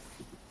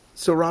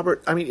So,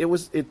 Robert, I mean,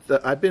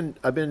 I've been,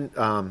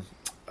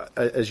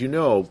 as you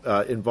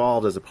know,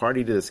 involved as a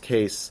party to this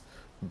case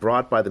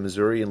brought by the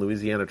Missouri and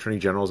Louisiana Attorney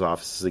General's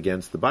offices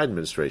against the Biden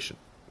administration.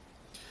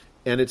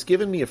 And it's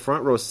given me a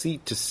front row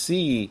seat to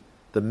see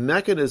the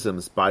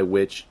mechanisms by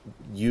which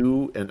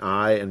you and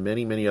I and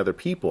many, many other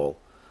people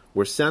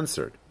were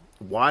censored,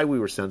 why we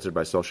were censored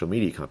by social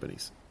media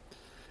companies.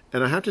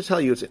 And I have to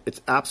tell you,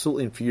 it's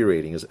absolutely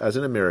infuriating. As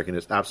an American,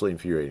 it's absolutely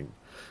infuriating.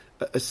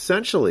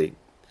 Essentially,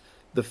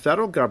 the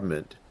federal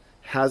government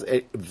has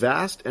a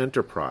vast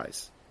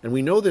enterprise. And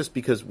we know this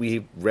because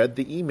we read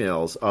the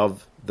emails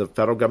of the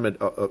federal government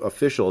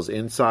officials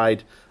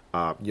inside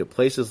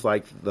places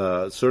like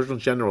the Surgeon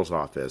General's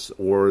office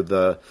or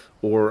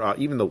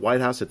even the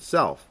White House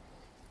itself,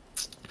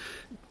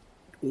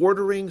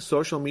 ordering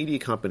social media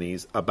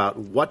companies about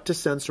what to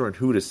censor and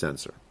who to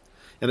censor.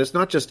 And it's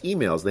not just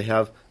emails. They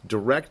have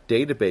direct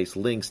database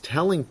links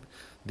telling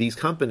these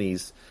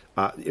companies,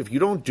 if you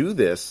don't do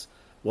this,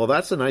 well,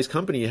 that's a nice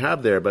company you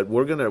have there, but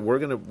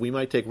we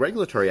might take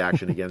regulatory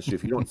action against you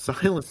if you don't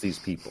silence these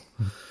people.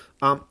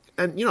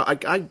 And you know,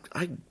 I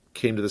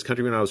came to this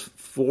country when I was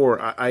 4.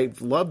 I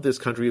love this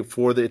country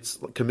for its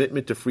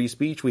commitment to free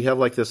speech. We have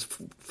like this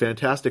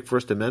fantastic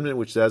First Amendment,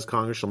 which says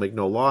Congress shall make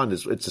no law, and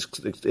it's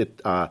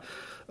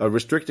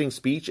restricting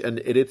speech.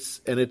 And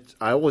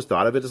I always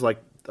thought of it as like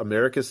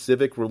America's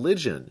civic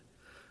religion,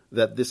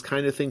 that this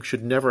kind of thing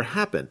should never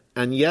happen.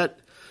 And yet,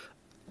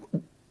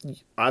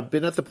 I've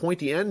been at the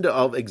pointy end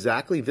of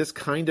exactly this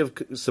kind of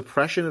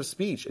suppression of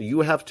speech.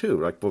 You have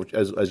too, like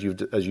as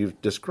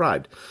you've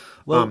described.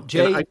 Well,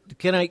 Jay,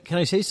 can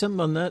I say something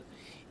on that?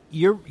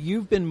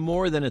 You've been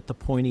more than at the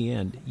pointy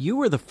end. You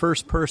were the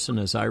first person,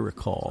 as I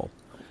recall,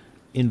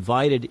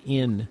 invited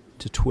in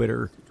to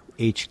Twitter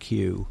HQ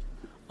to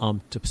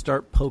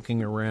start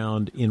poking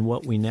around in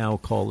what we now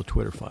call the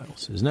Twitter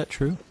files. Isn't that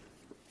true?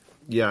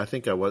 Yeah, I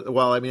think I was.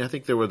 Well, I mean, I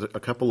think there were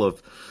a couple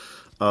of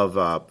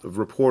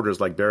reporters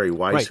like Barry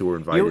Weiss who were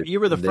invited. You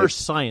were the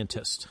first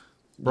scientist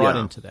brought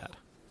into that.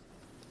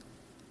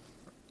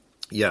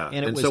 Yeah,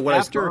 and it was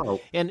after.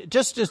 And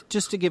just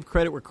to give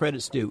credit where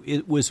credit's due,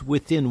 it was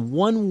within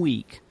 1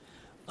 week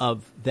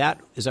of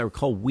that, as I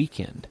recall,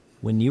 weekend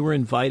when you were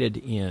invited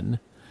in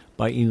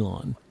by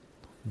Elon,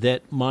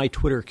 that my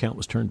Twitter account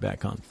was turned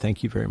back on.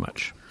 Thank you very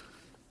much.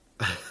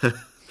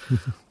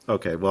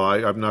 Okay, well,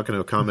 I'm not going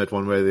to comment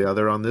one way or the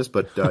other on this,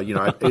 but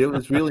it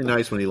was really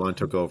nice when Elon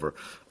took over.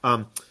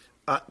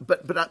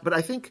 But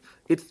I think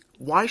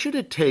why should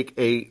it take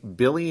a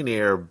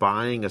billionaire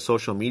buying a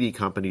social media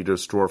company to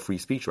restore free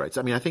speech rights?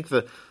 I mean, I think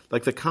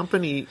the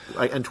company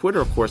and Twitter,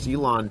 of course,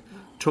 Elon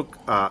took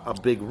a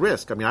big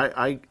risk. I mean,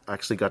 I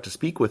actually got to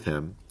speak with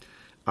him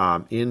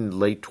in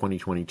late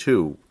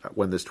 2022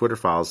 when this Twitter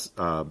files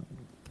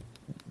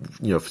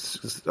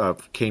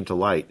came to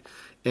light.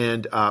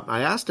 And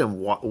I asked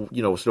him,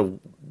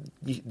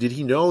 did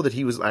he know that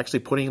he was actually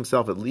putting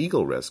himself at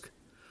legal risk?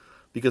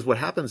 Because what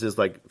happens is,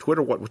 like,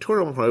 Twitter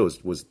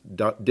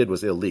did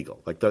was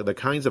illegal. Like the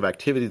kinds of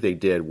activity they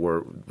did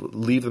were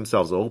leave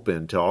themselves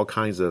open to all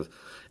kinds of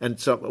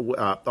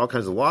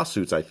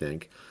lawsuits, I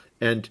think.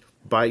 And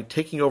by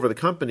taking over the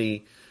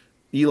company,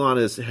 Elon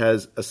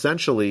has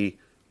essentially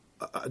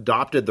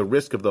adopted the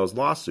risk of those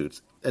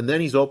lawsuits. And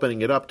then he's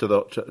opening it up for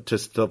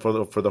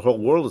the whole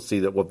world to see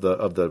that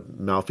of the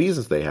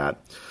malfeasance they had.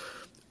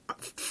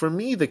 For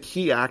me, the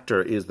key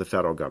actor is the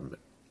federal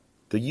government.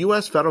 The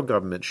U.S. federal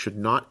government should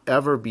not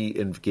ever be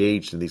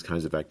engaged in these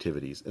kinds of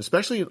activities,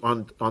 especially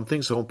on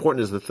things so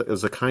important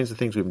as the kinds of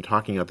things we've been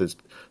talking about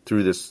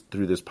through this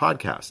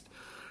podcast,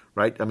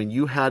 right? I mean,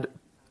 you had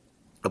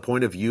a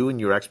point of view and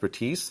your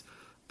expertise.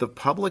 The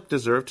public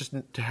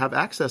deserved to have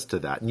access to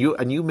that,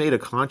 and you made a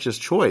conscious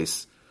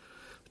choice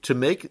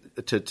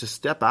to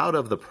step out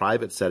of the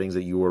private settings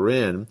that you were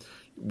in,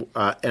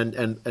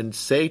 and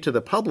say to the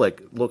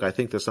public, look, I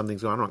think there's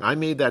something's gone wrong. I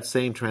made that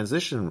same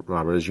transition,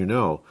 Robert, as you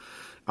know,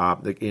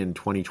 in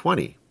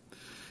 2020,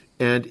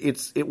 and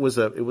it was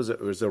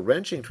a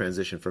wrenching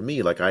transition for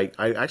me. Like I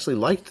actually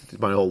liked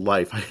my whole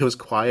life. I was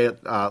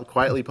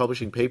quietly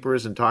publishing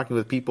papers and talking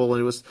with people,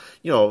 and it was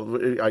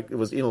it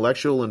was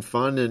intellectual and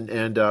fun, and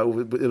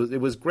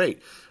it was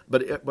great.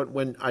 But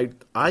when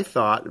I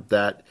thought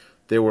that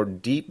there were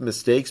deep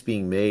mistakes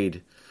being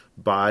made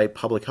by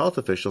public health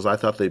officials, I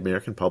thought the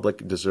American public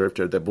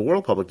the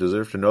world public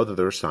deserved to know that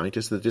there were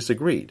scientists that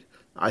disagreed.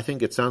 I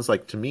think it sounds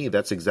like to me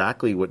that's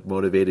exactly what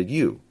motivated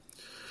you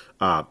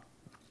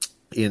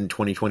in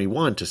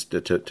 2021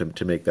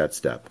 to make that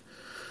step.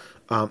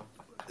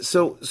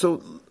 So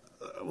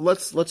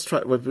let's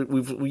try.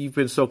 You've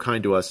been so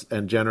kind to us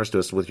and generous to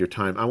us with your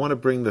time. I want to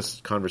bring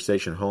this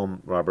conversation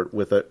home, Robert,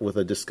 with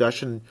a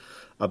discussion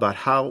about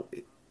how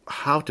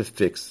to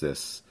fix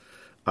this.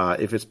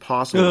 If it's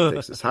possible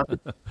to fix this,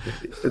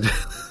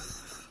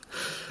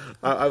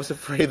 I was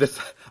afraid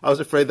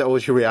that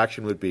was your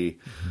reaction would be,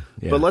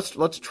 but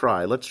let's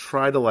try. Let's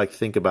try to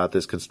think about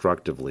this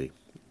constructively.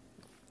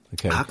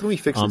 Okay, how can we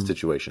fix this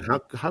situation?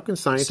 How can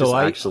scientists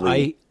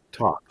actually?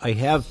 talk. I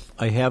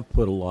have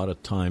put a lot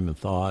of time and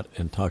thought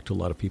and talked to a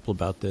lot of people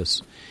about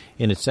this,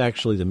 and it's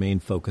actually the main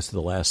focus of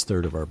the last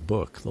third of our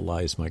book, The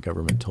Lies My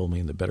Government Told Me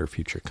and the Better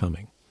Future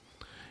Coming.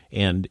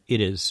 And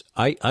it is,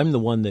 I'm the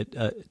one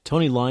that,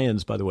 Tony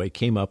Lyons, by the way,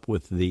 came up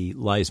with the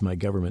Lies My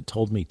Government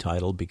Told Me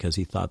title because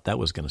he thought that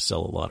was going to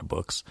sell a lot of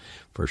books,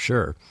 for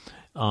sure.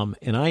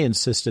 And I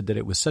insisted that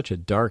it was such a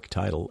dark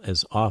title,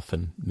 as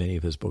often many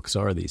of his books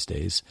are these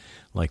days,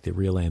 like The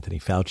Real Anthony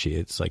Fauci.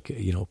 It's like,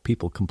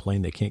 people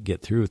complain they can't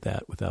get through with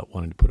that without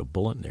wanting to put a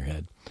bullet in their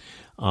head.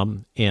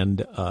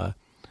 And I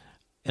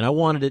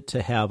wanted it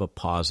to have a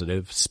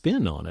positive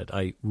spin on it.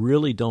 I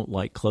really don't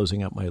like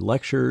closing out my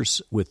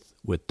lectures with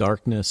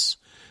darkness.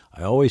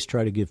 I always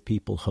try to give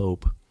people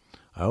hope.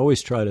 I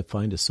always try to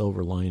find a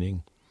silver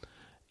lining.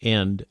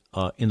 And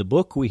in the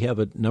book, we have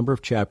a number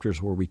of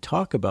chapters where we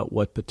talk about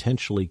what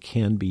potentially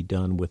can be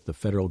done with the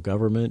federal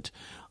government,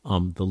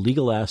 the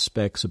legal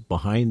aspects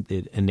behind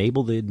it,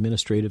 enable the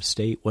administrative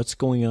state, what's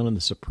going on in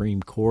the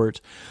Supreme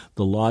Court,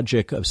 the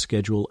logic of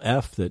Schedule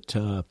F that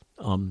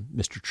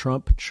Mr.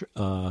 Trump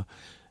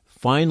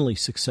finally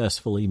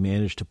successfully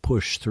managed to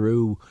push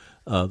through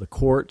the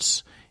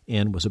courts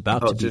and was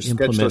about to be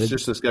implemented.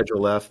 Just the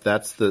Schedule F.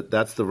 That's the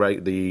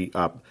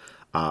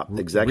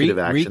executive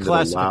action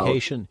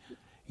reclassification.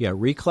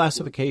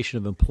 Reclassification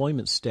of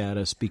employment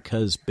status,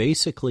 because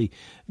basically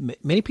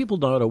many people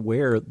are not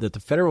aware that the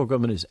federal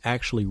government is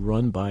actually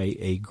run by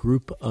a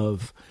group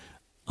of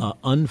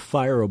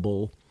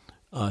unfireable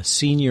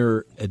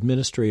senior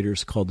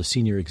administrators called the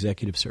Senior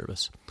Executive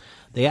Service.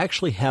 They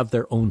actually have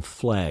their own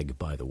flag,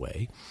 by the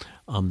way,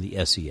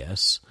 the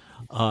SES,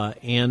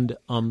 and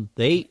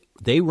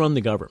they run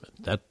the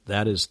government.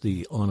 That is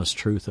the honest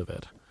truth of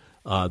it.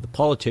 The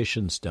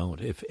politicians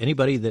don't. If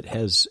anybody that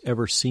has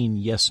ever seen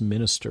Yes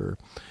Minister,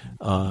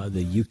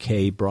 the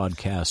UK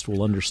broadcast,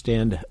 will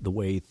understand the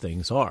way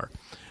things are.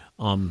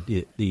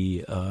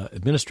 The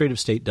administrative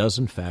state does,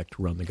 in fact,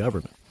 run the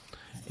government.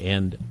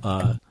 And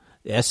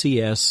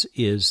SES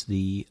is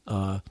the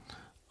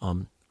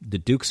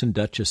dukes and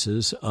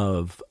duchesses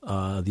of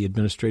the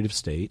administrative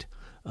state,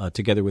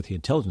 together with the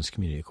intelligence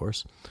community, of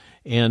course.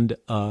 And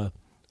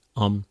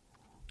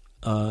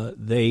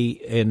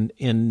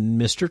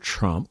Mr.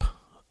 Trump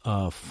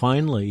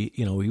finally,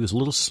 he was a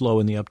little slow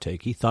in the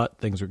uptake. He thought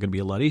things were going to be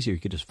a lot easier. He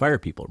could just fire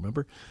people.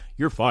 Remember,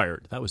 you're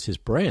fired. That was his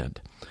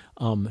brand.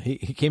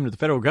 He came to the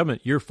federal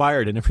government. You're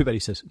fired, and everybody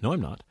says, "No,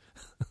 I'm not."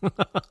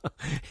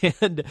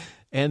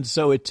 and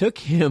so it took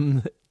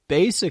him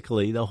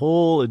basically the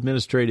whole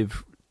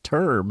administrative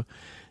term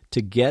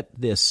to get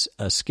this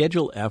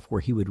Schedule F,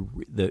 where he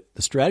would the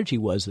strategy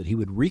was that he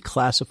would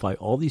reclassify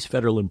all these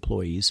federal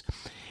employees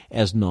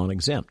as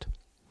non-exempt,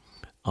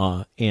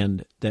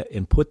 and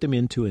put them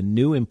into a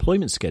new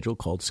employment schedule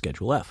called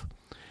Schedule F,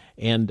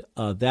 and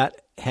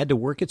that had to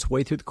work its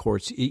way through the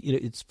courts.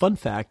 It's fun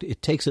fact: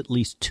 it takes at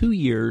least 2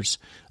 years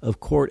of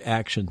court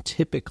action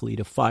typically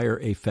to fire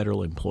a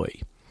federal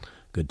employee.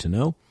 Good to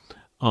know.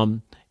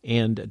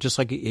 And just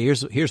like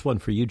here's one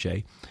for you,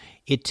 Jay.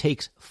 It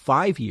takes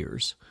 5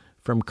 years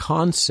from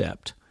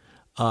concept,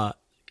 on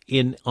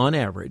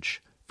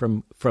average,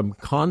 from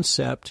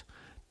concept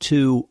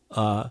to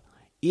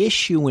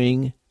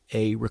issuing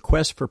a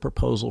request for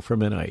proposal from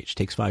NIH.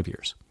 Takes 5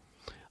 years.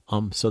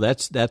 So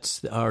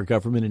that's our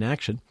government in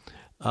action.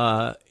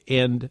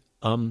 And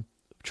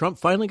Trump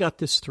finally got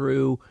this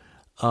through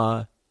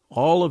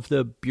all of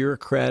the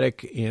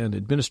bureaucratic and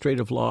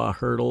administrative law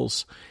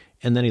hurdles,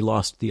 and then he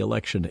lost the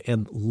election.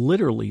 And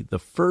literally the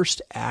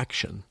first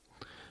action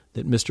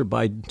that Mr.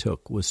 Biden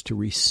took was to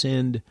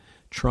rescind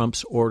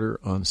Trump's order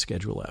on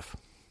Schedule F.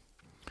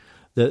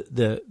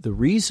 The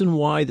reason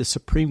why the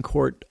Supreme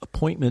Court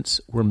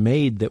appointments were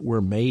made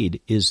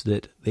is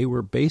that they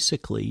were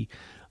basically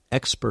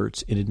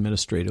experts in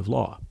administrative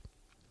law.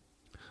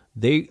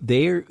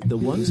 They're the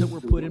ones that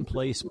were put in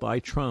place by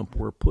Trump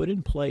were put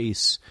in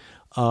place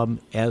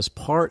as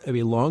part of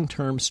a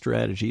long-term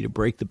strategy to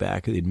break the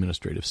back of the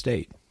administrative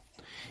state.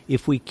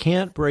 If we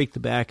can't break the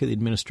back of the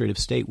administrative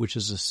state, which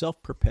is a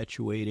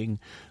self-perpetuating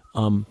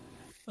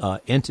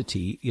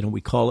entity,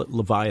 we call it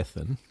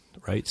Leviathan,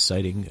 right?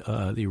 Citing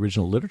the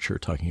original literature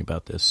talking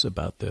about this,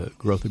 about the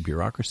growth of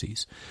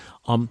bureaucracies.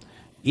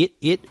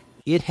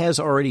 It has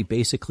already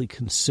basically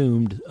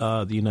consumed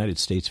the United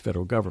States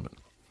federal government.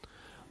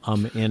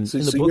 And in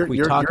the book,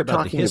 we talk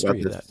about the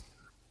history of that.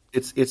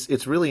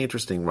 It's really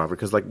interesting, Robert,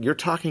 because you're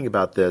talking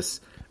about this.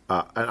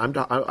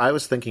 I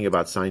was thinking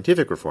about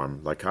scientific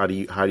reform, like how do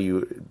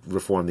you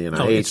reform the NIH?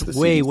 No, it's the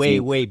way, CDC.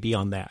 way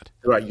beyond that.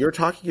 Right, you're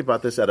talking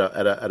about this at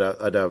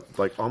a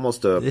like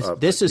almost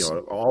this is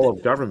all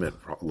of government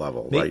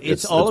level, right?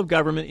 It's all of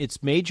government.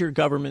 It's major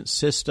government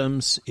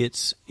systems. We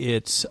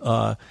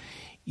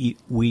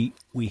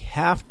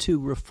have to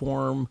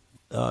reform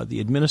the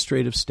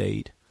administrative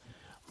state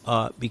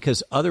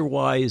because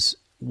otherwise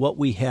what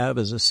we have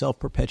is a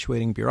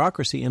self-perpetuating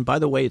bureaucracy. And by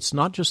the way, it's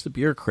not just the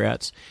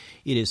bureaucrats.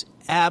 It is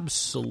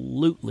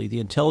absolutely the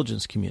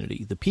intelligence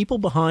community. The people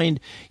behind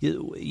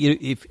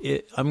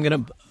I'm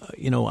going to,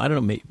 I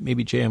don't know,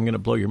 maybe, Jay, I'm going to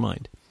blow your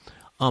mind.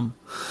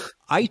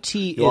 IT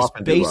is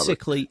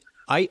basically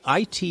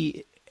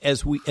IT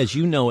as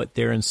you know it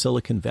there in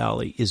Silicon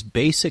Valley is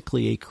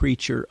basically a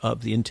creature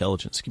of the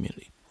intelligence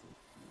community.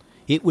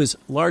 It was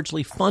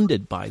largely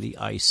funded by the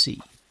IC.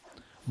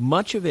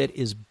 Much of it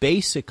is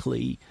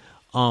basically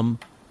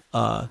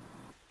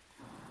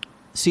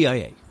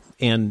CIA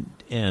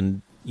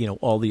and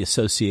all the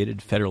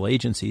associated federal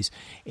agencies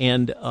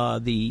and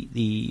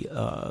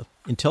the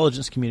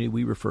intelligence community,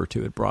 we refer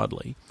to it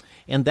broadly.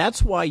 And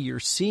that's why you're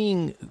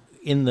seeing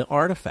in the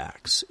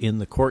artifacts, in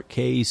the court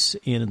case,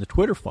 and in the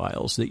Twitter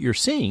files that you're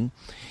seeing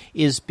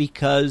is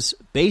because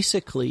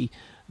basically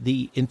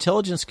the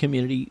intelligence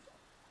community,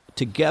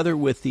 together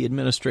with the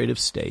administrative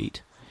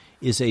state,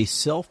 is a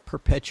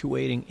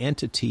self-perpetuating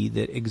entity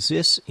that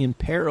exists in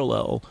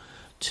parallel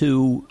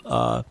to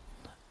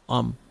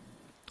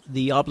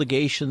the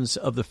obligations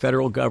of the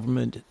federal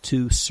government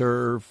to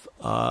serve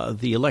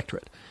the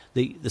electorate.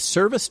 The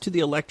service to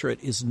the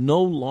electorate is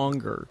no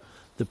longer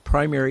the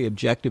primary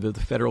objective of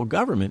the federal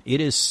government.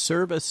 It is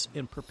service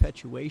and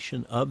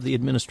perpetuation of the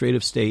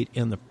administrative state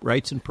and the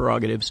rights and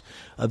prerogatives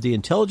of the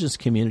intelligence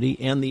community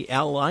and the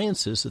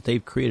alliances that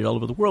they've created all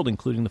over the world,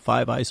 including the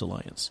Five Eyes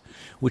Alliance,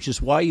 which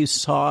is why you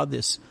saw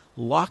this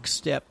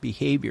lockstep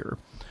behavior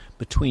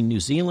between New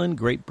Zealand,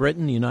 Great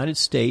Britain, the United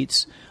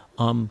States,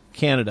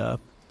 Canada,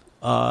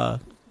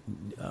 and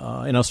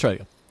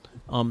Australia.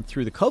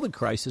 Through the COVID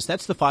crisis,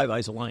 that's the Five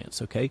Eyes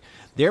Alliance, okay?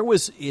 There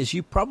was, as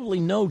you probably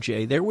know,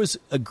 Jay, there was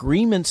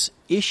agreements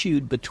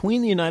issued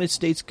between the United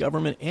States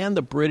government and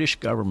the British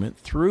government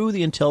through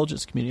the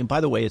intelligence community. And by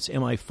the way, it's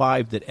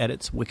MI5 that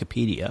edits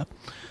Wikipedia.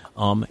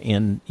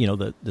 And,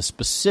 the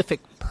specific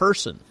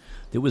person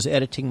that was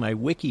editing my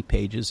wiki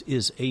pages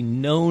is a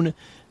known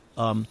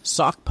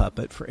sock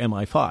puppet for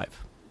MI5,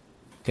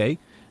 okay?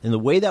 And the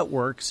way that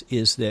works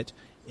is that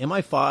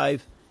MI5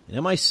 and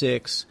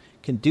MI6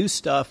 can do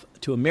stuff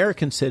to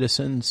American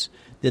citizens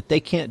that they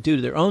can't do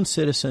to their own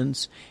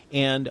citizens,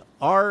 and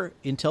our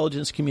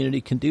intelligence community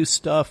can do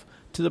stuff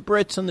to the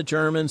Brits and the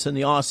Germans and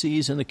the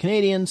Aussies and the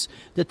Canadians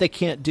that they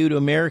can't do to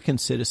American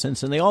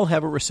citizens, and they all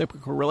have a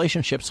reciprocal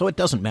relationship, so it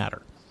doesn't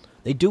matter.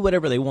 They do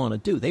whatever they want to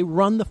do. They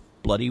run the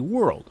bloody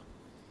world.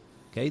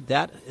 Okay,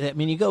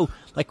 you go,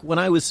 like when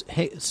I was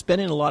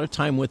spending a lot of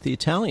time with the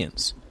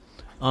Italians,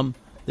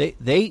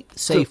 They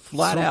say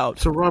flat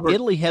out, Robert,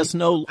 Italy has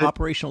no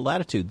operational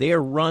latitude. They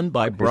are run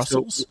by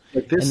Brussels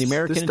and the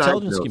American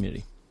intelligence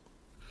community.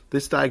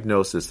 This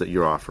diagnosis that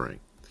you're offering,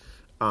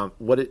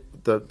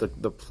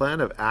 the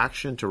plan of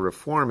action to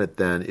reform it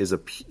then is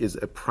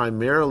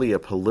primarily a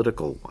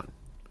political one.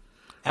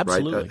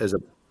 Absolutely.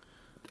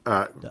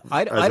 Right?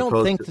 I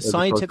don't think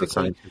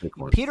scientifically.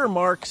 Peter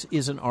Marks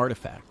is an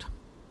artifact.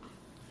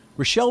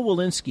 Rochelle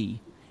Walensky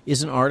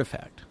is an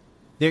artifact.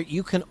 There,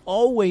 you can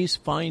always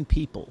find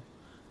people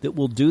that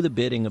will do the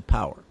bidding of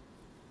power.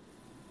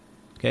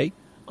 Okay,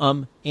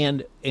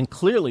 and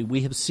clearly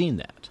we have seen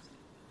that.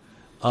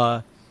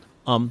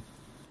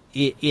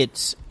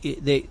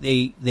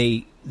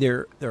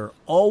 There are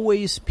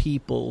always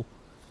people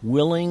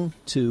willing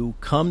to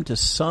come to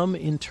some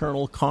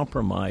internal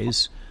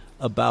compromise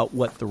about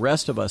what the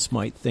rest of us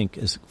might think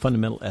is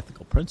fundamental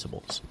ethical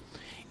principles.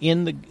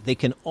 They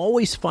can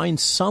always find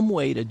some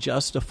way to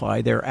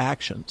justify their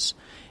actions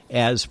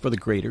as for the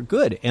greater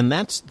good. And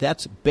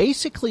that's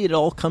basically, it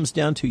all comes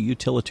down to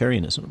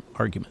utilitarianism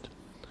argument.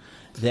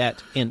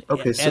 That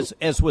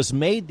as was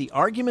made, the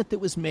argument that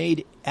was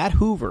made at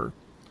Hoover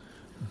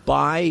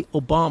by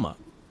Obama,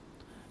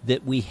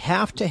 that we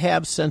have to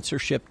have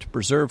censorship to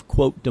preserve,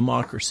 quote,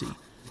 democracy.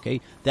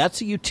 Okay,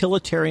 that's a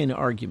utilitarian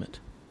argument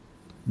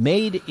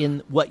made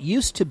in what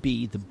used to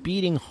be the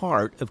beating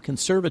heart of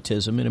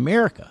conservatism in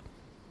America,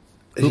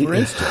 Hoover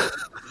Institute.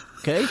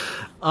 Okay,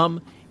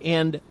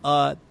 and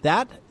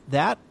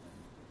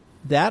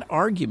that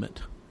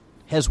argument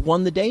has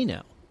won the day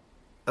now.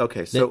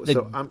 Okay, so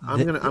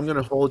I'm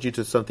gonna hold you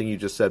to something you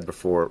just said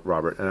before,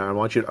 Robert, and I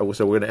want you to,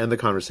 so we're gonna end the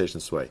conversation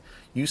this way.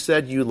 You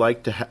said you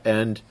like to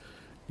end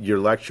your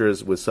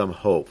lectures with some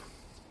hope,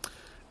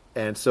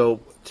 and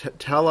so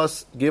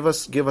give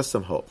us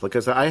some hope,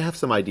 because I have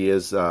some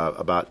ideas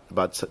about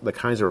the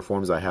kinds of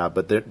reforms I have,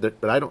 but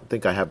I don't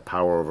think I have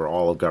power over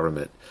all of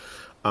government.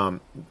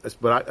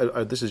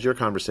 But this is your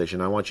conversation.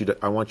 I want you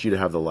to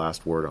have the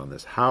last word on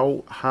this.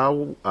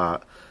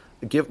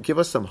 Give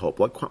us some hope.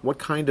 What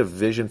kind of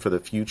vision for the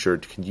future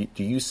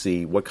do you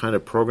see? What kind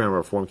of program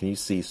reform can you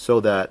see so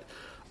that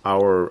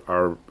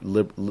our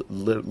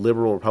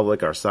liberal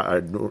republic, our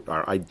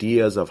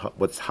ideas of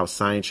how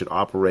science should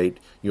operate,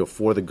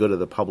 for the good of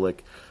the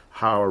public,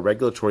 how our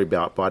regulatory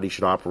body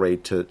should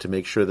operate to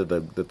make sure that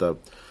the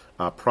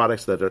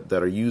products that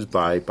are used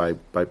by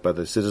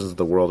the citizens of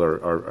the world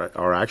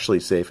are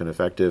actually safe and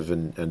effective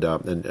and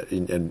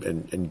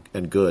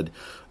good.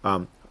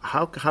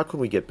 How can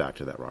we get back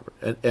to that, Robert?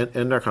 And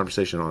end our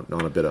conversation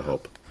on a bit of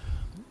hope.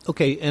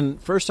 Okay, and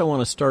first I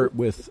want to start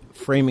with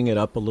framing it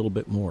up a little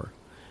bit more.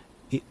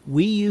 The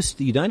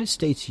United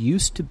States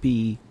used to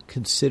be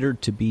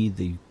considered to be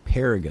the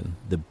paragon,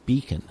 the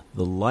beacon,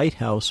 the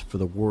lighthouse for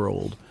the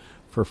world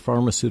for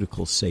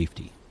pharmaceutical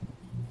safety.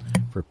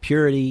 for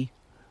purity,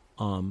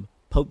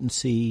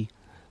 potency,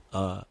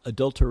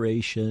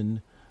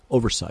 adulteration,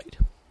 oversight,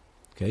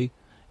 okay,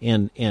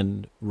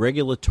 and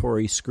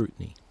regulatory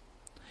scrutiny.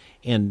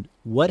 And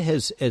what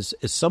has, as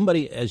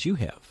somebody as you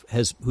have,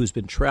 who's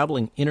been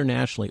traveling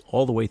internationally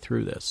all the way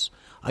through this,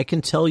 I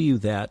can tell you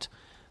that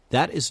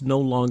is no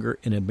longer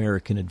an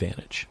American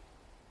advantage.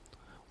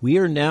 We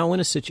are now in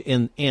a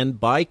situation, and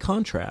by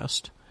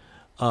contrast,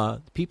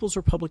 the People's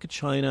Republic of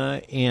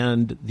China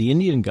and the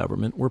Indian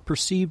government were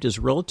perceived as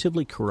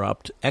relatively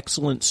corrupt,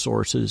 excellent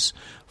sources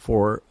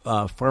for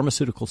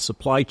pharmaceutical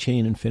supply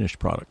chain and finished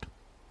product.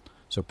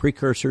 So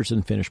precursors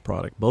and finished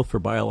product, both for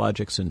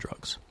biologics and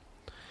drugs.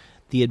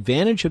 The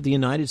advantage of the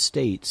United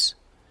States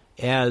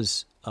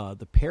as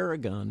the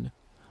paragon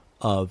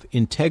of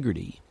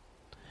integrity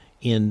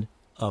in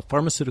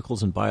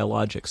pharmaceuticals and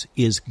biologics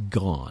is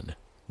gone.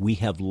 We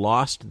have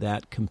lost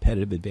that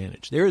competitive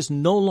advantage. There is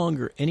no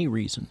longer any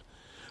reason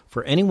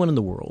for anyone in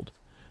the world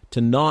to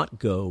not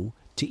go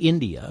to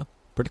India,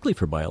 particularly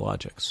for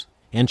biologics,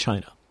 and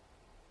China.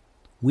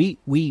 We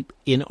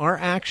in our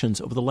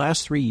actions over the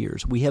last 3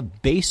 years, we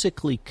have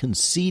basically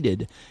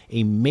conceded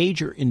a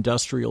major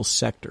industrial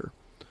sector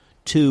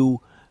to,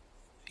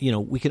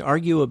 we can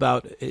argue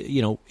about,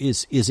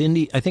 is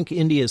India, I think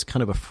India is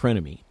kind of a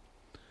frenemy.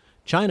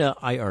 China,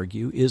 I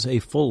argue, is a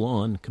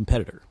full-on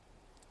competitor,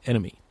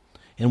 enemy.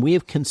 And we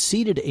have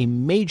conceded a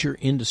major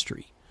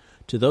industry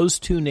to those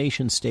two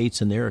nation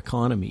states and their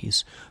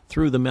economies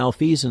through the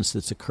malfeasance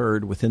that's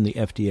occurred within the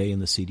FDA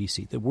and the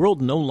CDC. The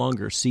world no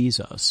longer sees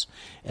us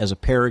as a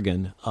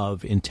paragon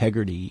of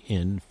integrity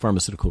in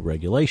pharmaceutical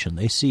regulation.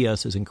 They see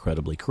us as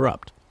incredibly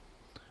corrupt,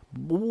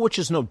 which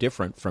is no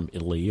different from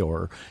Italy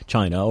or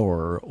China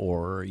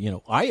or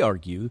I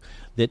argue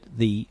that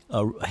the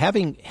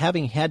having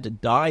had to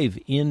dive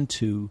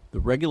into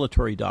the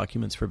regulatory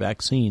documents for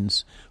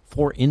vaccines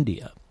for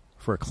India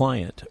for a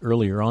client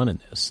earlier on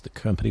in this, the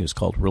company was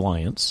called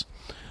Reliance.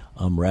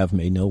 Rav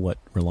may know what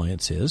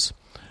Reliance is.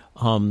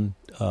 Owned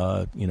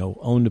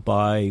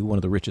by one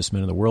of the richest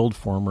men in the world,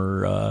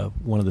 former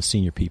one of the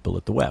senior people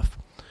at the WEF,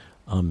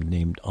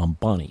 named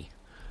Ambani,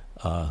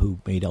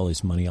 who made all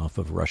his money off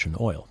of Russian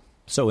oil.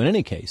 So in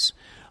any case,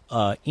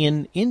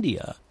 in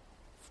India,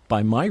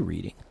 by my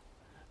reading,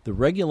 the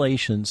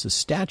regulations, the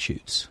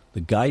statutes, the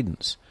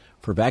guidance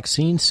for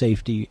vaccine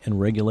safety and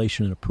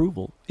regulation and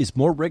approval is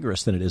more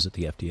rigorous than it is at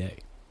the FDA.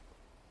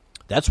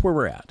 That's where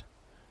we're at.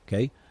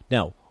 Okay.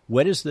 Now,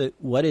 what is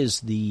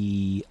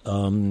the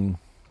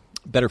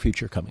better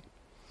future coming?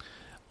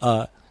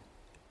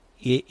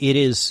 It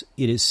is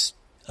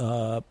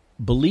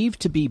believed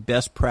to be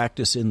best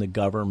practice in the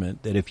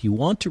government that if you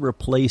want to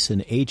replace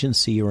an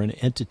agency or an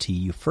entity,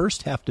 you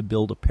first have to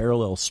build a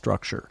parallel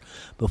structure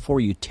before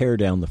you tear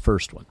down the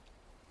first one.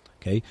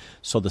 Okay,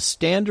 so the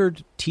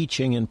standard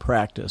teaching and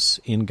practice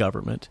in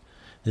government,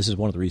 this is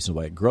one of the reasons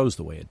why it grows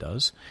the way it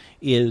does,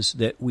 is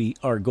that we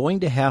are going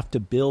to have to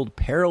build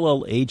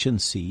parallel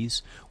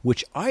agencies,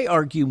 which I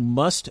argue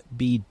must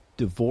be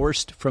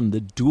divorced from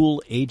the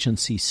dual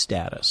agency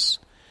status,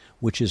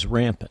 which is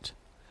rampant.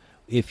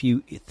 If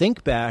you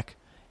think back,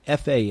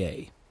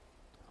 FAA,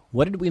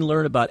 what did we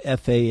learn about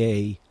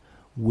FAA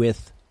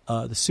with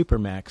the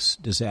Supermax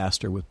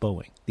disaster with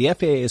Boeing? The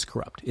FAA is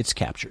corrupt. It's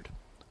captured.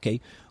 Okay.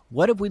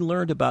 What have we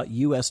learned about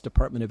U.S.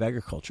 Department of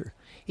Agriculture?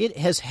 It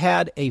has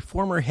had a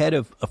former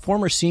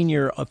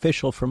senior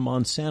official from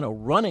Monsanto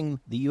running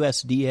the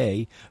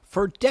USDA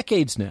for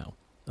decades now.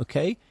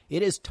 Okay?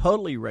 It is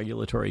totally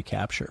regulatory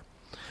capture.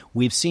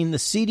 We've seen the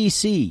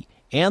CDC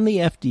and the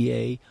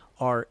FDA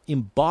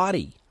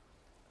embody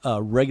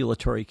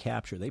regulatory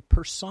capture. They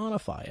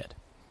personify it.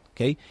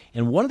 Okay?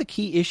 And one of the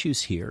key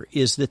issues here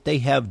is that they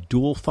have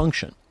dual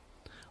function.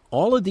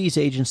 All of these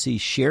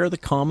agencies share the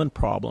common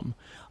problem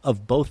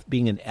of both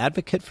being an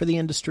advocate for the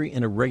industry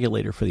and a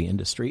regulator for the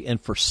industry. And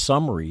for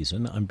some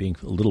reason, I'm being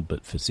a little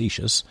bit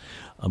facetious,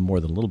 more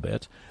than a little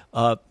bit,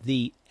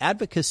 the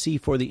advocacy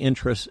for the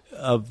interests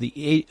of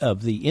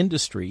the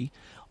industry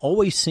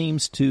always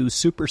seems to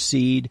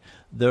supersede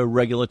the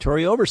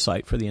regulatory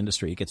oversight for the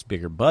industry. It gets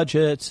bigger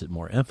budgets,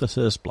 more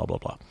emphasis, blah, blah,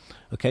 blah.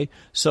 Okay,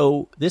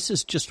 so this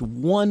is just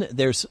one.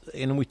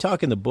 And we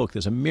talk in the book,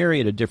 there's a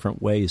myriad of different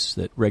ways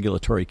that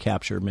regulatory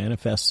capture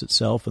manifests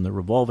itself, and the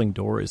revolving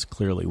door is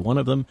clearly one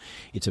of them.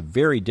 It's a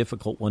very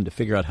difficult one to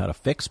figure out how to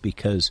fix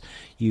because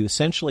you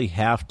essentially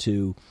have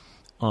to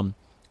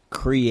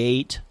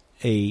create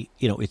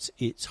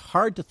it's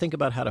hard to think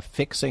about how to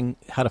fix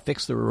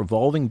the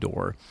revolving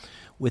door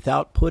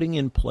without putting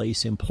in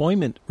place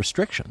employment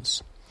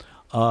restrictions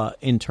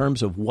in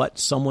terms of what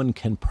someone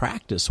can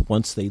practice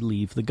once they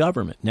leave the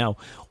government. Now,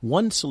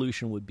 one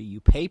solution would be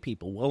you pay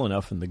people well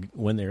enough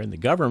when they're in the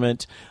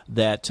government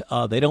that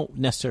they don't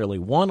necessarily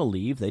want to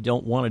leave. They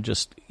don't want to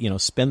just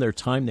spend their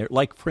time there.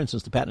 Like, for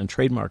instance, the Patent and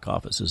Trademark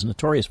Office is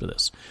notorious for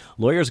this.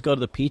 Lawyers go to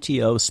the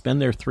PTO,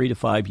 spend their 3 to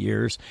 5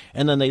 years,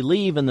 and then they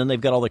leave, and then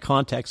they've got all the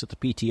contacts at the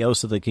PTO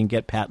so they can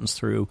get patents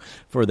through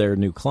for their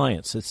new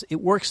clients. It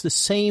works the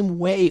same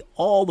way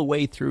all the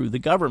way through the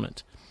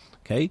government.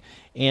 Okay,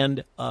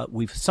 and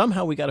we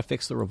got to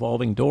fix the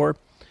revolving door.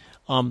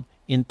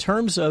 in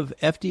terms of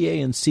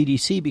FDA and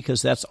CDC,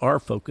 because that's our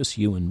focus,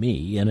 you and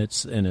me, and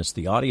it's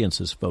the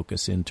audience's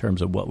focus in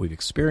terms of what we've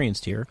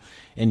experienced here.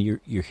 And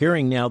you're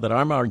hearing now that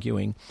I'm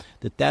arguing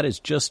that is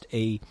just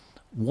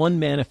one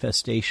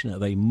manifestation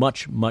of a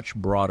much, much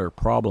broader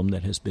problem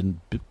that has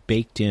been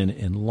baked in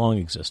and long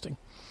existing.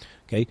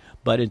 Okay,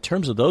 but in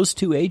terms of those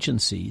two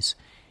agencies,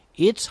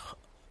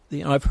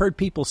 I've heard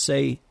people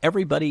say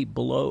everybody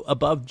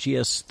above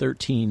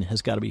GS-13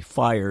 has got to be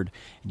fired.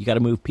 You got to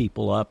move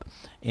people up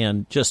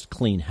and just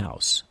clean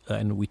house.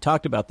 And we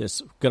talked about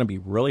this. It's going to be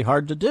really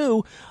hard to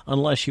do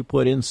unless you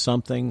put in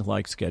something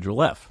like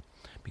Schedule F,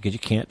 because you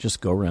can't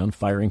just go around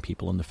firing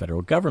people in the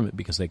federal government,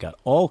 because they got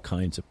all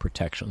kinds of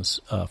protections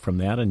from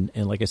that. And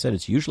like I said,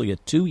 it's usually a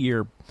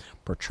 2-year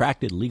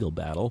protracted legal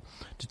battle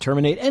to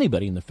terminate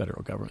anybody in the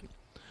federal government.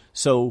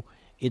 So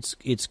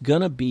it's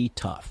going to be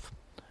tough.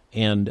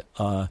 And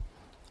there's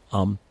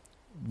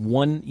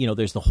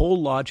the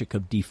whole logic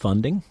of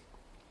defunding,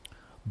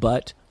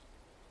 but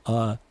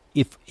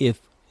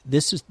if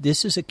this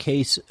is a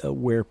case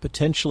where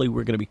potentially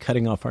we're going to be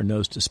cutting off our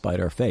nose to spite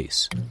our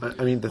face.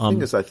 I mean, the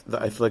thing is, I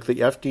feel like the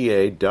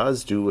FDA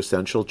does do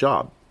essential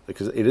job,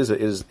 because it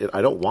is.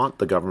 I don't want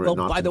the government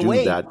not to do that. By the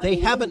way, they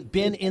haven't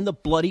been in the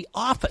bloody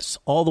office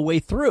all the way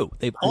through.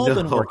 They've all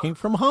been working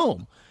from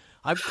home.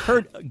 I've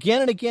heard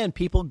again and again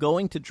people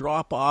going to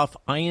drop off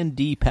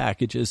IND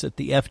packages at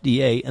the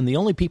FDA, and the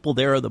only people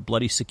there are the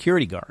bloody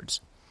security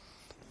guards.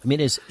 I mean,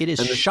 it is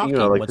shocking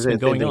what's been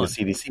going on.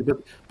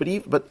 CDC,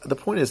 but the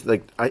point is,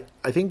 like, I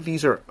think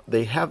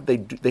they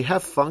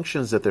have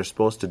functions that they're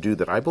supposed to do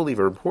that I believe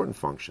are important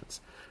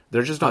functions.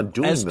 They're just not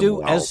doing them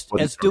well.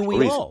 As do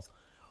we all,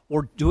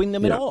 or doing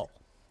them at all.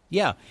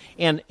 Yeah,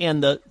 and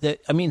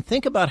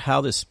think about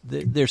how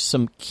there's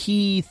some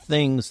key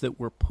things that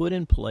were put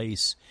in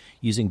place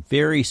using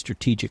very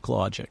strategic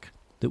logic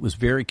that was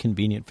very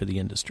convenient for the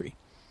industry.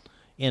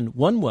 And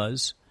one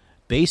was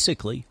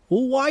basically,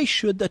 well, why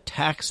should the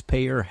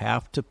taxpayer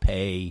have to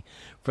pay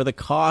for the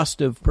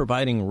cost of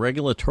providing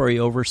regulatory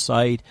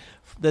oversight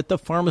that the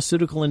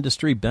pharmaceutical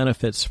industry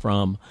benefits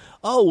from?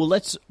 Oh, well,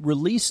 let's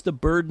release the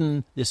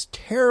burden, this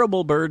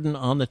terrible burden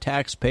on the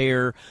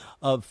taxpayer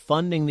of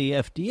funding the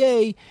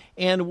FDA,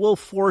 and we'll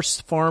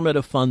force pharma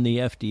to fund the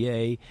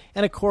FDA.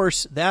 And, of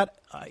course, that,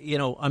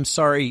 I'm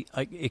sorry,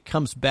 it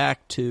comes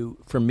back to,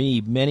 for me,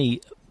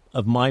 many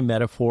of my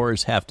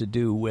metaphors have to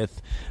do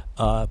with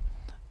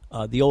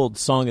the old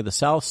Song of the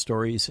South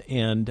stories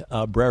and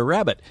Brer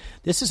Rabbit.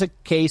 This is a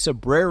case of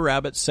Brer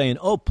Rabbit saying,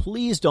 oh,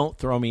 please don't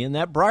throw me in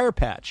that briar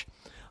patch.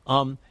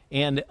 And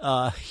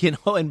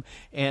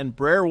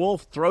Brer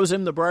Wolf throws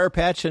him the briar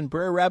patch, and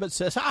Brer Rabbit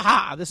says,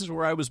 "Ha! This is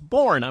where I was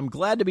born. I'm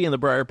glad to be in the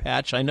briar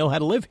patch. I know how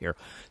to live here."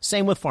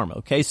 Same with pharma.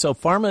 Okay, so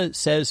pharma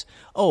says,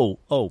 "Oh,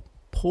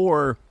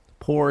 poor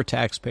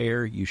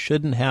taxpayer. You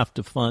shouldn't have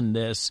to fund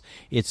this.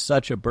 It's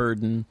such a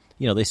burden."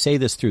 They say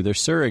this through their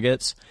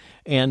surrogates,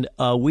 and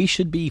we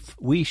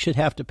should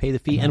have to pay the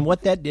fee. And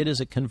what that did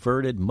is it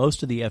converted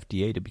most of the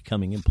FDA to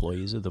becoming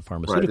employees of the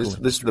pharmaceutical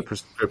industry. This is the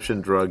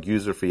Prescription Drug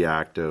User Fee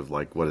Act of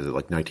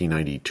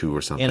 1992 or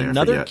something. And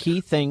another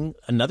key thing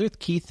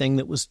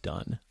that was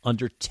done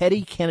under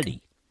Teddy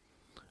Kennedy,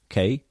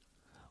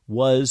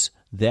 was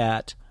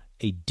that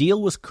a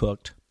deal was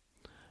cooked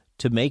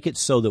to make it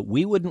so that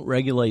we wouldn't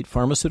regulate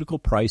pharmaceutical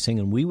pricing,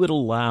 and we would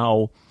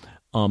allow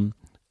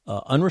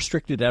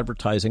unrestricted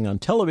advertising on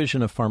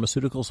television of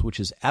pharmaceuticals, which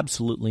is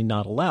absolutely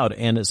not allowed.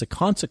 And as a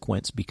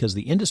consequence, because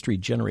the industry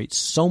generates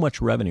so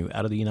much revenue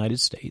out of the United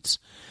States,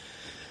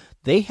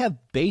 they have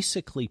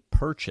basically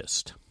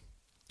purchased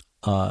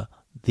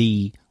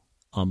the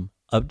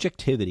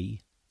objectivity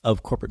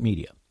of corporate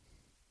media.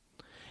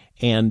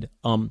 And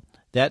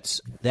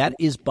that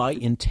is by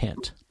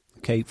intent.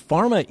 Okay,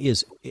 pharma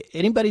is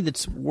anybody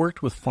that's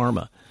worked with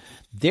pharma,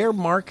 their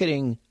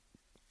marketing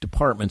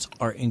departments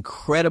are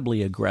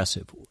incredibly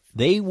aggressive.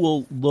 They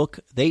will look,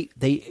 they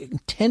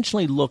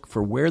intentionally look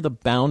for where the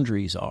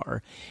boundaries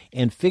are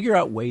and figure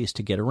out ways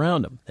to get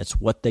around them. That's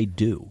what they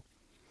do.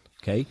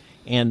 Okay,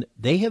 and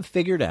they have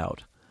figured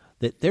out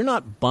that they're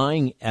not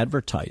buying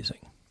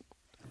advertising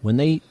when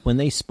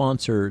they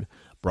sponsored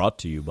 "Brought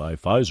to you by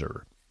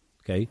Pfizer."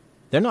 Okay,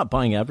 they're not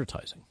buying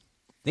advertising;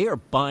 they are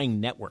buying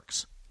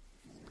networks.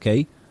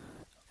 Okay,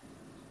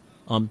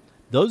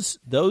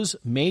 those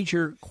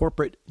major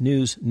corporate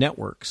news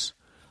networks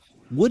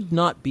would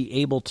not be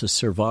able to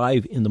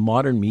survive in the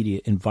modern media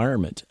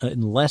environment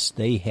unless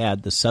they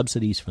had the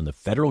subsidies from the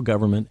federal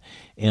government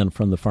and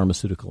from the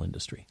pharmaceutical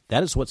industry.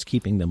 That is what's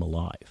keeping them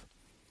alive.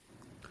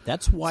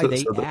 That's why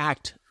they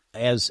act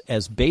as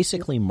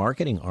basically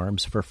marketing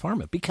arms for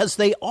pharma, because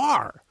they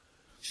are.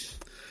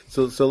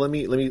 So let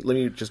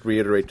me just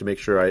reiterate to make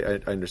sure I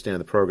understand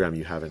the program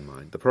you have in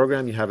mind. The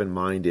program you have in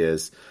mind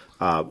is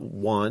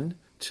one,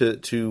 to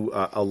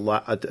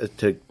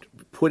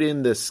put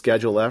in this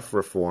Schedule F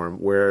reform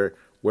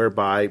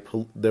whereby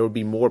there would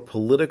be more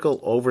political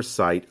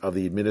oversight of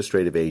the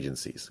administrative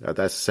agencies.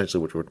 That's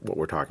essentially what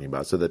we're talking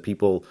about, so that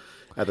people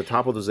at the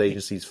top of those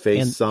agencies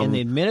face and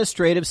the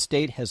administrative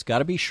state has got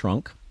to be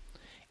shrunk,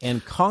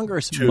 And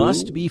Congress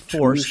must be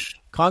forced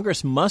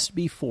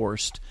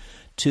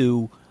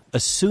to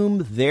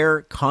assume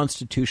their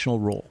constitutional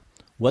role.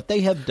 What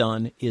they have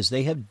done is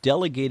they have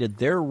delegated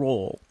their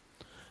role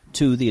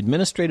to the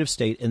administrative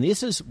state, and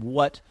this is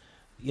what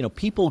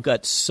people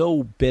got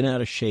so bent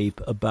out of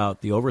shape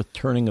about the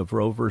overturning of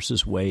Roe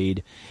versus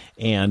Wade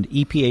and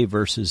EPA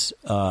versus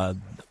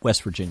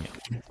West Virginia.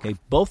 Okay,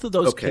 both of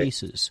those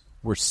cases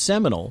were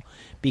seminal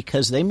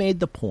because they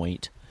made the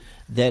point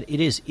that it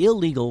is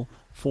illegal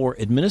for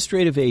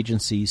administrative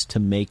agencies to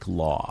make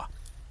law.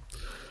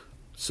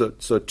 To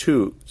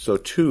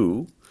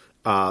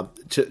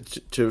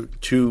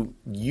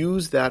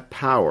use that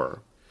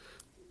power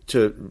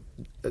to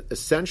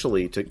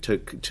essentially to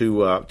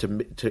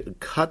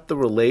cut the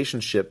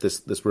relationship,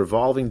 this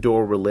revolving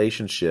door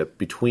relationship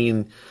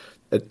between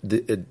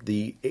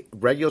the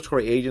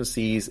regulatory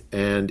agencies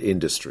and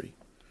industry,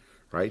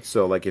 right?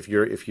 So, like if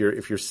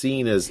you're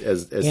seen as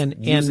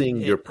using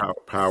your power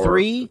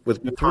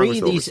with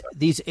Congress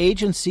these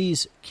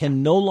agencies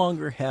can no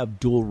longer have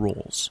dual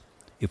roles.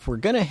 If we're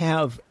going to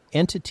have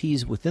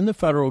entities within the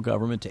federal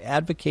government to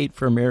advocate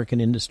for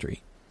American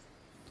industry,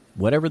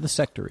 whatever the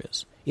sector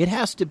is, it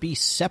has to be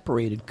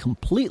separated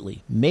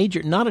completely,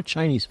 not a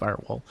Chinese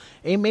firewall,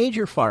 a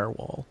major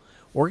firewall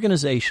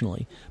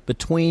organizationally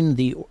between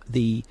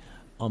the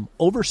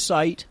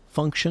oversight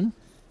function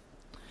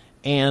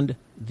and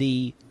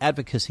the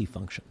advocacy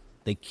function.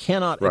 They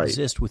cannot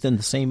exist within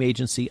the same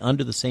agency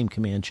under the same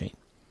command chain.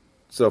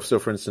 So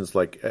for instance,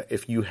 like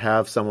if you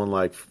have someone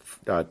like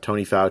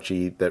Tony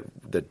Fauci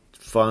that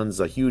funds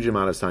a huge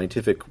amount of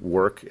scientific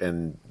work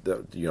and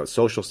the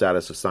social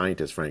status of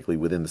scientists, frankly,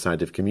 within the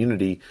scientific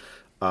community,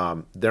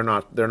 they're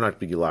not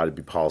being allowed to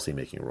be policy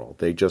making role.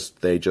 They just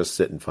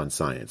sit and fund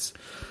science.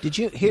 Did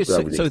you hear?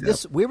 So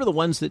this we were the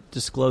ones that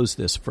disclosed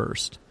this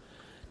first.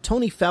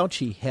 Tony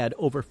Fauci had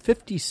over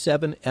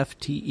 57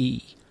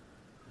 FTE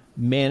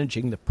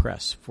managing the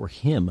press for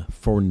him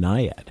for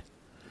NIAID.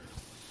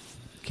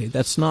 Okay,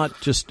 that's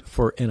not just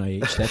for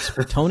NIH. That's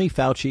for Tony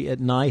Fauci at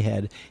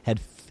NIAID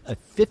had a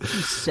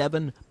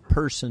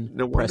 57-person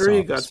no press wonder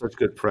office. He got such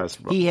good press.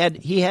 Bro. He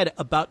had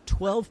about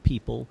 12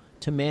 people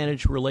to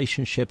manage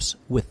relationships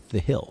with the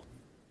Hill.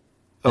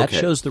 That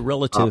shows the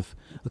relative.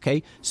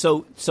 Okay,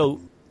 so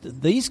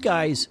these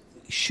guys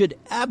should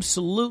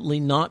absolutely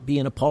not be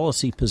in a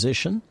policy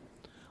position.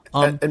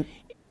 And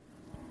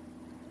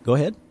go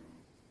ahead.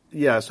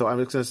 Yeah, so I'm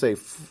just going to say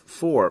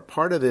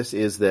part of this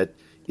is that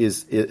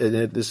is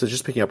this is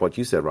just picking up what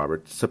you said,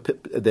 Robert. So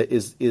that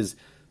is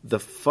the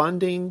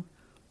funding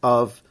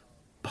of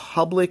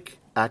public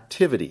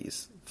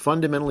activities,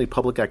 fundamentally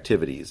public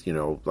activities,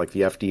 like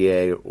the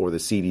FDA or the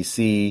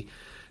CDC,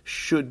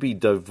 should be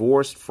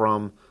divorced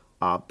from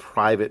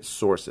private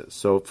sources.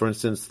 So, for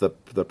instance, the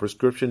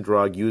Prescription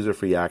Drug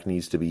User-Free Act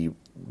needs to be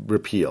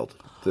repealed.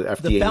 The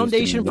FDA the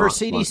Foundation for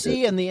CDC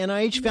funded. and the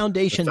NIH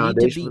Foundation need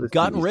to be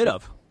gotten rid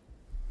of.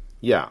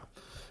 Yeah.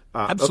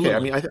 Absolutely. Okay, I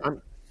mean,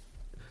 I'm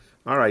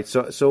all right.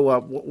 So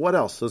what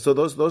else? So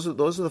those are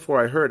the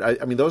four I heard.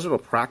 I mean, those are a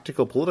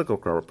practical political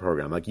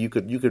program. Like you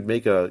could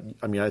make a.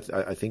 I mean, I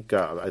think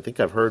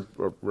I've heard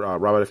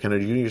Robert F.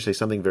 Kennedy Jr. say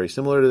something very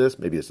similar to this.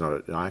 Maybe it's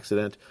not an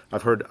accident.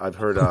 I've heard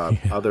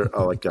other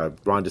like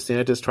Ron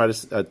DeSantis try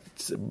to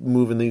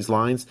move in these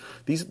lines.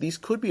 These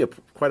could be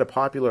quite a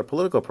popular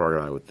political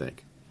program, I would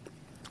think.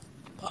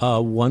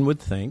 One would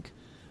think,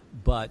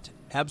 but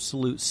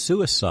absolute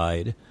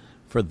suicide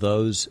for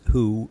those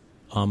who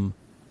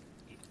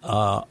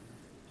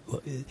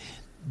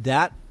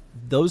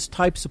those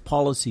types of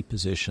policy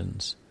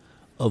positions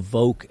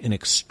evoke an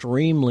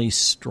extremely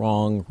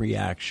strong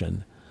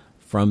reaction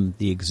from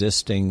the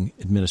existing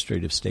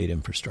administrative state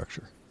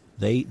infrastructure.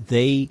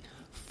 They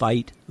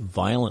fight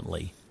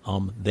violently.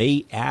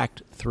 They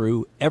act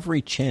through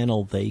every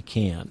channel they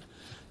can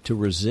to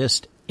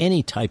resist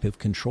any type of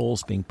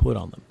controls being put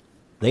on them.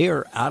 They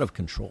are out of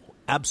control,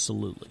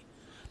 absolutely.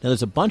 Now,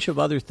 there's a bunch of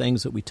other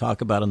things that we talk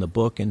about in the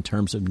book in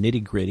terms of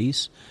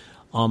nitty-gritties.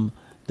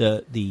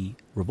 The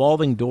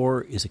revolving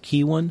door is a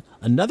key one.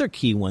 Another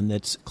key one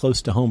that's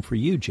close to home for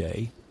you,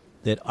 Jay,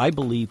 that I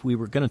believe we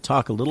were going to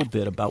talk a little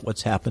bit about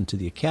what's happened to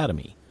the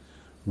academy.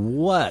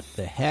 What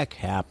the heck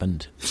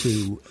happened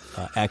to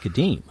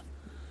academe?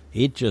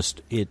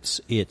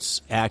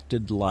 It's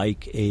acted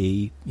like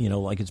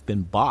like it's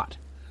been bought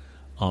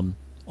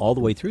all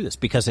the way through this,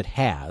 because it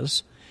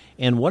has.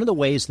 And one of the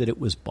ways that it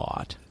was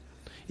bought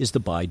is the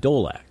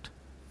Bayh-Dole Act.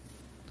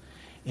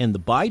 And the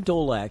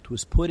Bayh-Dole Act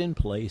was put in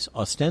place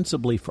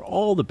ostensibly for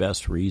all the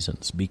best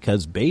reasons,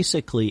 because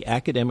basically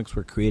academics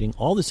were creating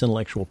all this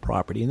intellectual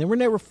property and they were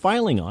never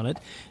filing on it,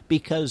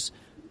 because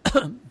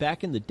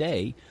back in the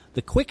day,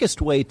 the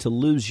quickest way to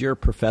lose your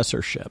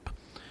professorship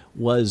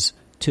was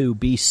to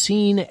be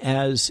seen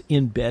as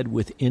in bed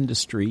with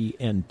industry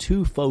and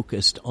too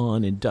focused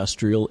on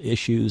industrial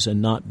issues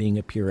and not being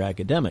a pure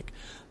academic.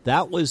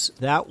 That was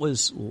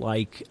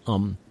like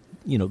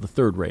the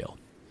third rail.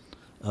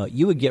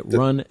 You would get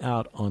run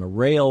out on a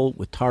rail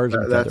with tires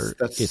and feather.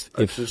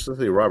 If just to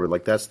say, Robert,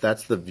 like that's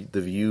the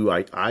view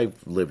I've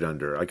lived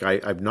under. Like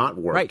I've not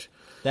worked. Right.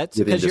 That's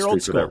because you're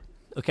old school.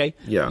 Okay.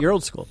 Yeah. You're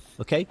old school.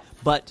 Okay.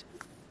 But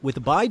with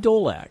the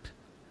Bayh-Dole Act,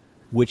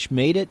 which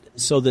made it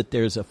so that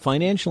there's a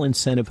financial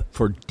incentive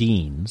for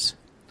deans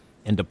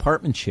and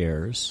department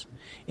chairs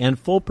and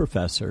full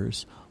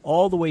professors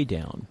all the way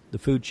down the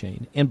food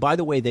chain. And by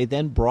the way, they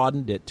then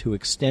broadened it to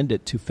extend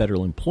it to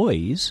federal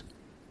employees.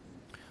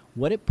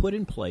 What it put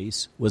in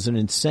place was an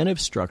incentive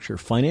structure,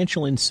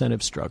 financial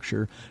incentive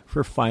structure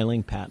for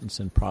filing patents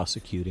and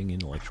prosecuting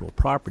intellectual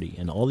property.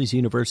 And all these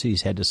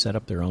universities had to set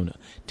up their own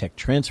tech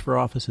transfer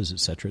offices, et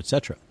cetera, et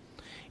cetera.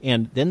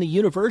 And then the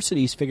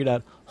universities figured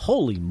out,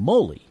 holy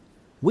moly,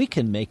 we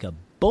can make a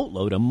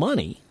boatload of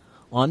money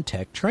on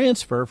tech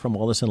transfer from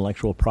all this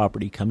intellectual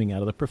property coming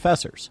out of the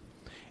professors.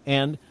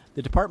 And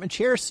the department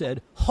chair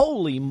said,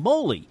 holy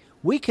moly,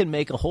 we can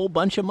make a whole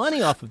bunch of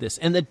money off of this.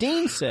 And the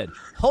dean said,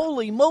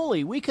 holy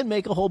moly, we can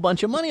make a whole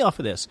bunch of money off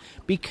of this.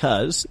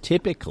 Because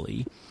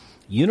typically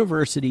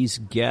universities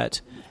get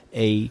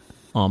a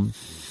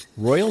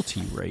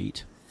royalty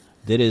rate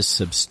that is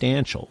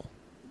substantial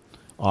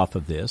off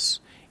of this.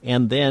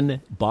 And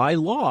then by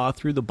law,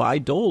 through the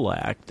Bayh-Dole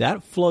Act,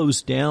 that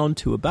flows down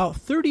to about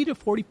 30 to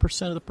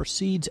 40% of the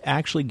proceeds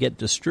actually get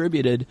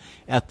distributed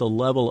at the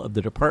level of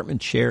the department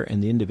chair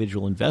and the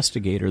individual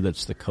investigator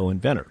that's the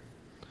co-inventor.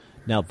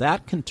 Now,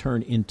 that can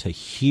turn into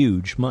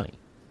huge money.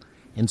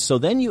 And so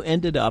then you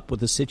ended up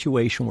with a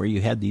situation where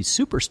you had these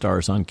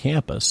superstars on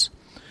campus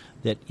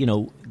that,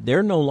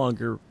 they're no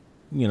longer,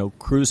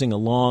 cruising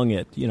along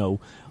at,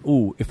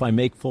 ooh, if I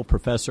make full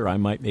professor, I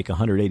might make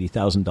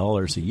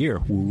 $180,000 a year.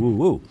 Woo,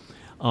 woo,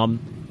 woo.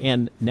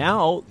 And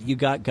now you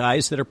got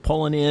guys that are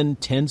pulling in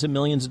tens of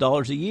millions of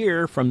dollars a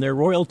year from their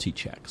royalty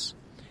checks.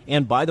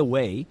 And by the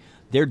way,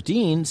 their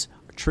deans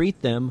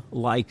treat them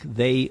like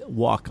they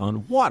walk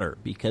on water,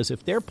 because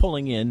if they're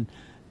pulling in,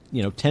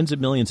 tens of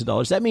millions of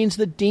dollars, that means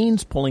the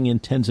dean's pulling in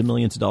tens of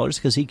millions of dollars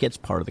because he gets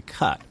part of the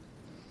cut.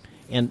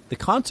 And the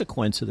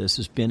consequence of this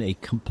has been a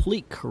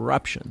complete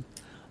corruption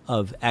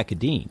of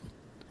academe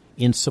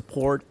in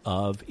support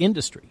of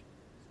industry.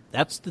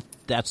 That's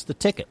the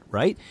ticket,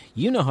 right?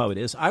 You know how it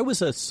is. I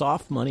was a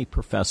soft money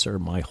professor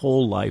my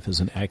whole life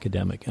as an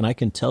academic, and I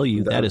can tell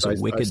you that is a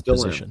wicked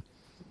position.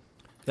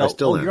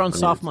 You're on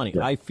soft money.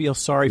 Yeah. I feel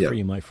sorry for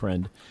you, my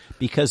friend,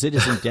 because it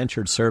is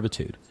indentured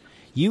servitude.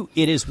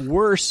 It is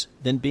worse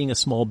than being a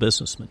small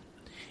businessman.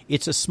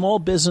 It's a small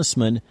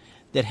businessman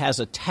that has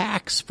a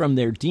tax from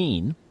their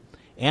dean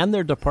and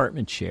their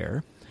department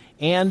chair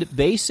and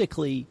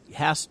basically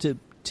has to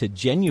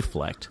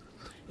genuflect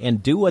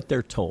and do what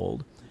they're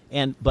told.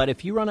 But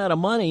if you run out of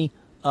money,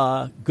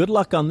 good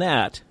luck on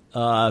that.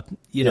 The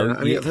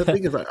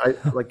thing is,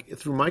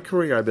 through my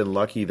career, I've been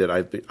lucky that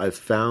I've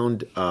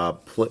found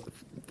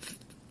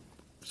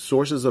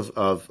sources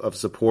of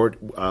support.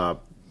 Like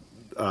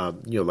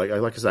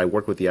I said, I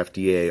work with the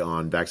FDA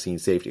on vaccine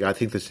safety. I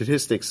think the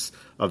statistics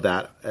of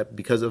that,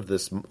 because of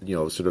this,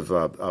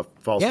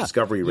 false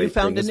discovery rate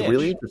thing, is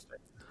really interesting.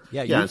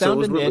 Yeah, you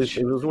found a niche.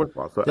 It was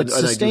worthwhile. So, that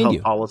and I do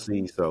you.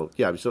 Policy. So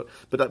yeah. So,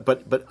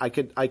 but I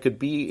could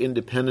be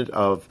independent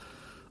of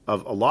a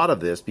lot of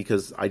this,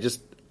 because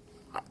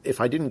if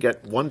I didn't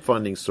get one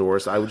funding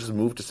source, I would just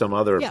move to some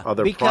other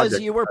because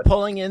project. You were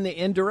pulling in the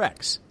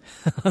indirects.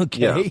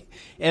 Okay, yeah.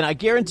 And I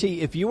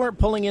guarantee if you weren't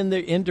pulling in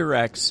the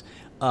indirects,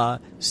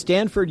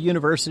 Stanford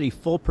University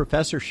full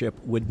professorship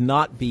would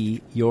not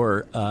be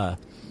your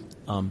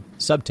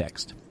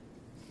subtext.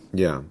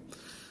 Yeah.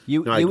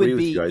 You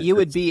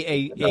would be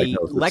a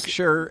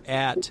lecturer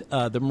at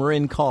the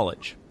Marin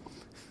College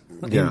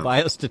in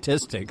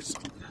biostatistics,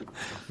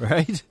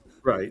 right?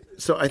 Right.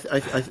 So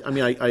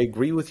I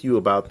agree with you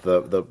about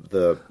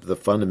the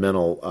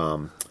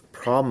fundamental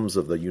problems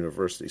of the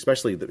university,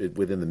 especially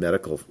within the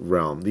medical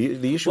realm.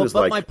 The issue is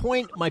my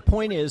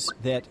point is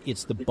that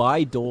it's the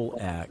Bayh-Dole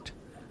Act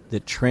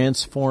that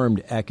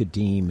transformed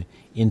academe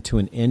into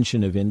an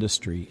engine of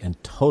industry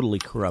and totally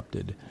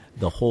corrupted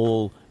the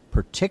whole,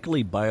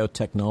 particularly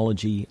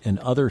biotechnology and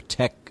other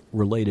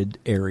tech-related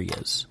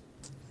areas.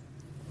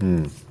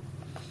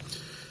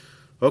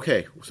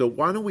 Okay, so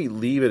why don't we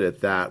leave it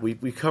at that?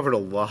 We covered a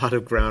lot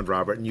of ground,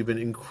 Robert, and you've been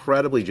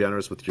incredibly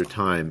generous with your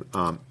time,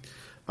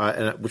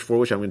 for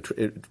which I'm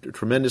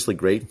tremendously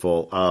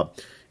grateful.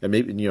 And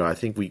maybe I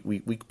think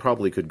we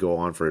probably could go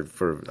on for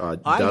dozens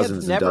and dozens of hours. I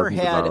have never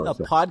had a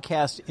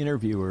podcast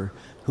interviewer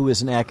who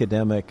is an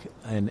academic,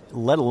 and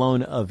let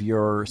alone of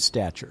your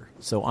stature.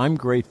 So I'm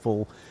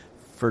grateful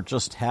for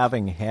just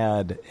having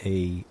had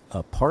a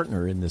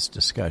partner in this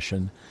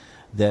discussion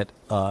that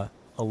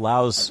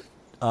allows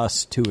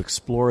us to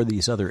explore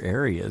these other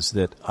areas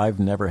that I've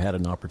never had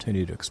an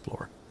opportunity to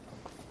explore.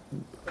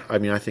 I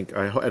mean, I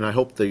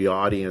hope the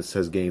audience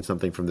has gained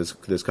something from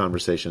this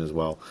conversation as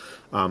well.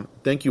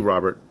 Thank you,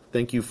 Robert.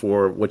 Thank you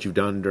for what you've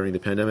done during the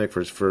pandemic,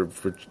 for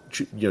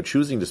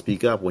choosing to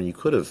speak up when you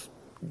could have.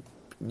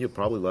 You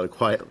probably led a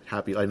quiet,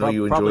 happy. I know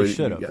you enjoyed. Probably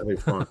should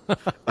have. Fun.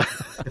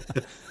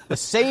 A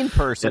sane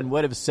person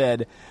would have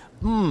said,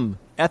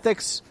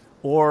 ethics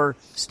or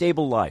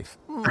stable life?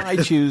 I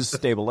choose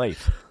stable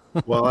life.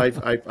 Well,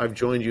 I've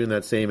joined you in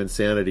that same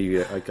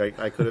insanity. I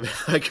could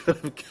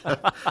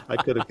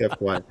have kept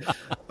quiet.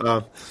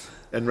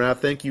 And Raph,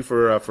 thank you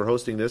for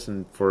hosting this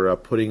and for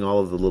putting all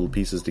of the little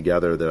pieces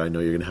together that I know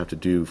you're going to have to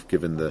do,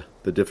 given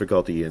the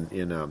difficulty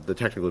in the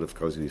technical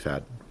difficulties we've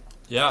had.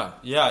 Yeah,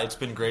 it's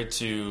been great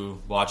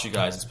to watch you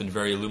guys. It's been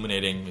very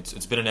illuminating.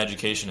 It's been an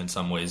education in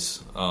some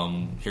ways,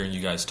 hearing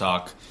you guys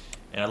talk.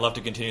 And I'd love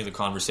to continue the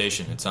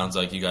conversation. It sounds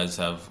like you guys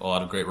have a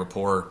lot of great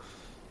rapport.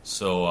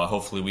 So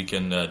hopefully we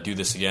can do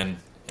this again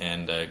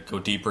and go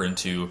deeper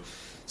into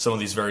some of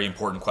these very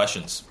important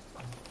questions.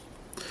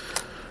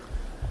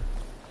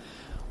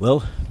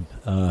 Well,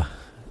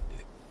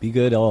 be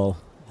good all.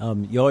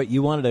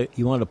 You wanted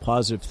a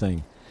positive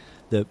thing.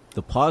 The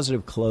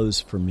positive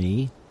close for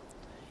me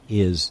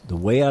is the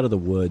way out of the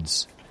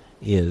woods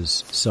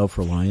is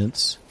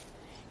self-reliance.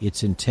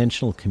 It's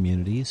intentional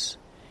communities.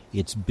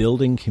 It's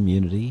building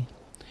community.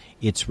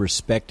 It's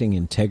respecting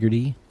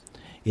integrity.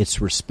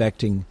 It's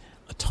respecting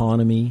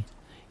autonomy.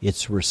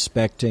 It's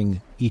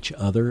respecting each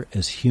other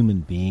as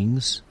human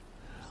beings.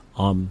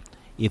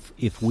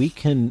 If we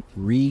can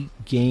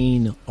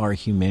regain our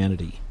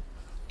humanity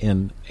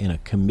and a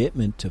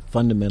commitment to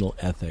fundamental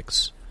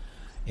ethics,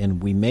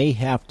 and we may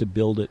have to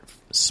build it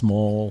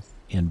small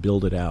and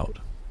build it out,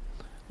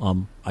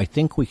 I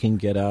think we can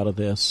get out of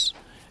this,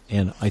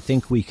 and I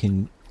think we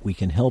can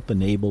help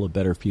enable a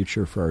better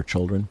future for our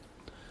children,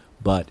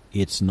 but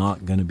it's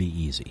not going to be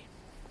easy.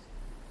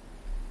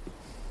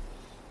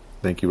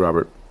 Thank you,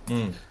 Robert.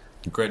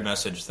 Great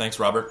message. Thanks,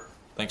 Robert.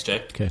 Thanks,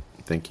 Jay. Okay.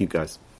 Thank you, guys.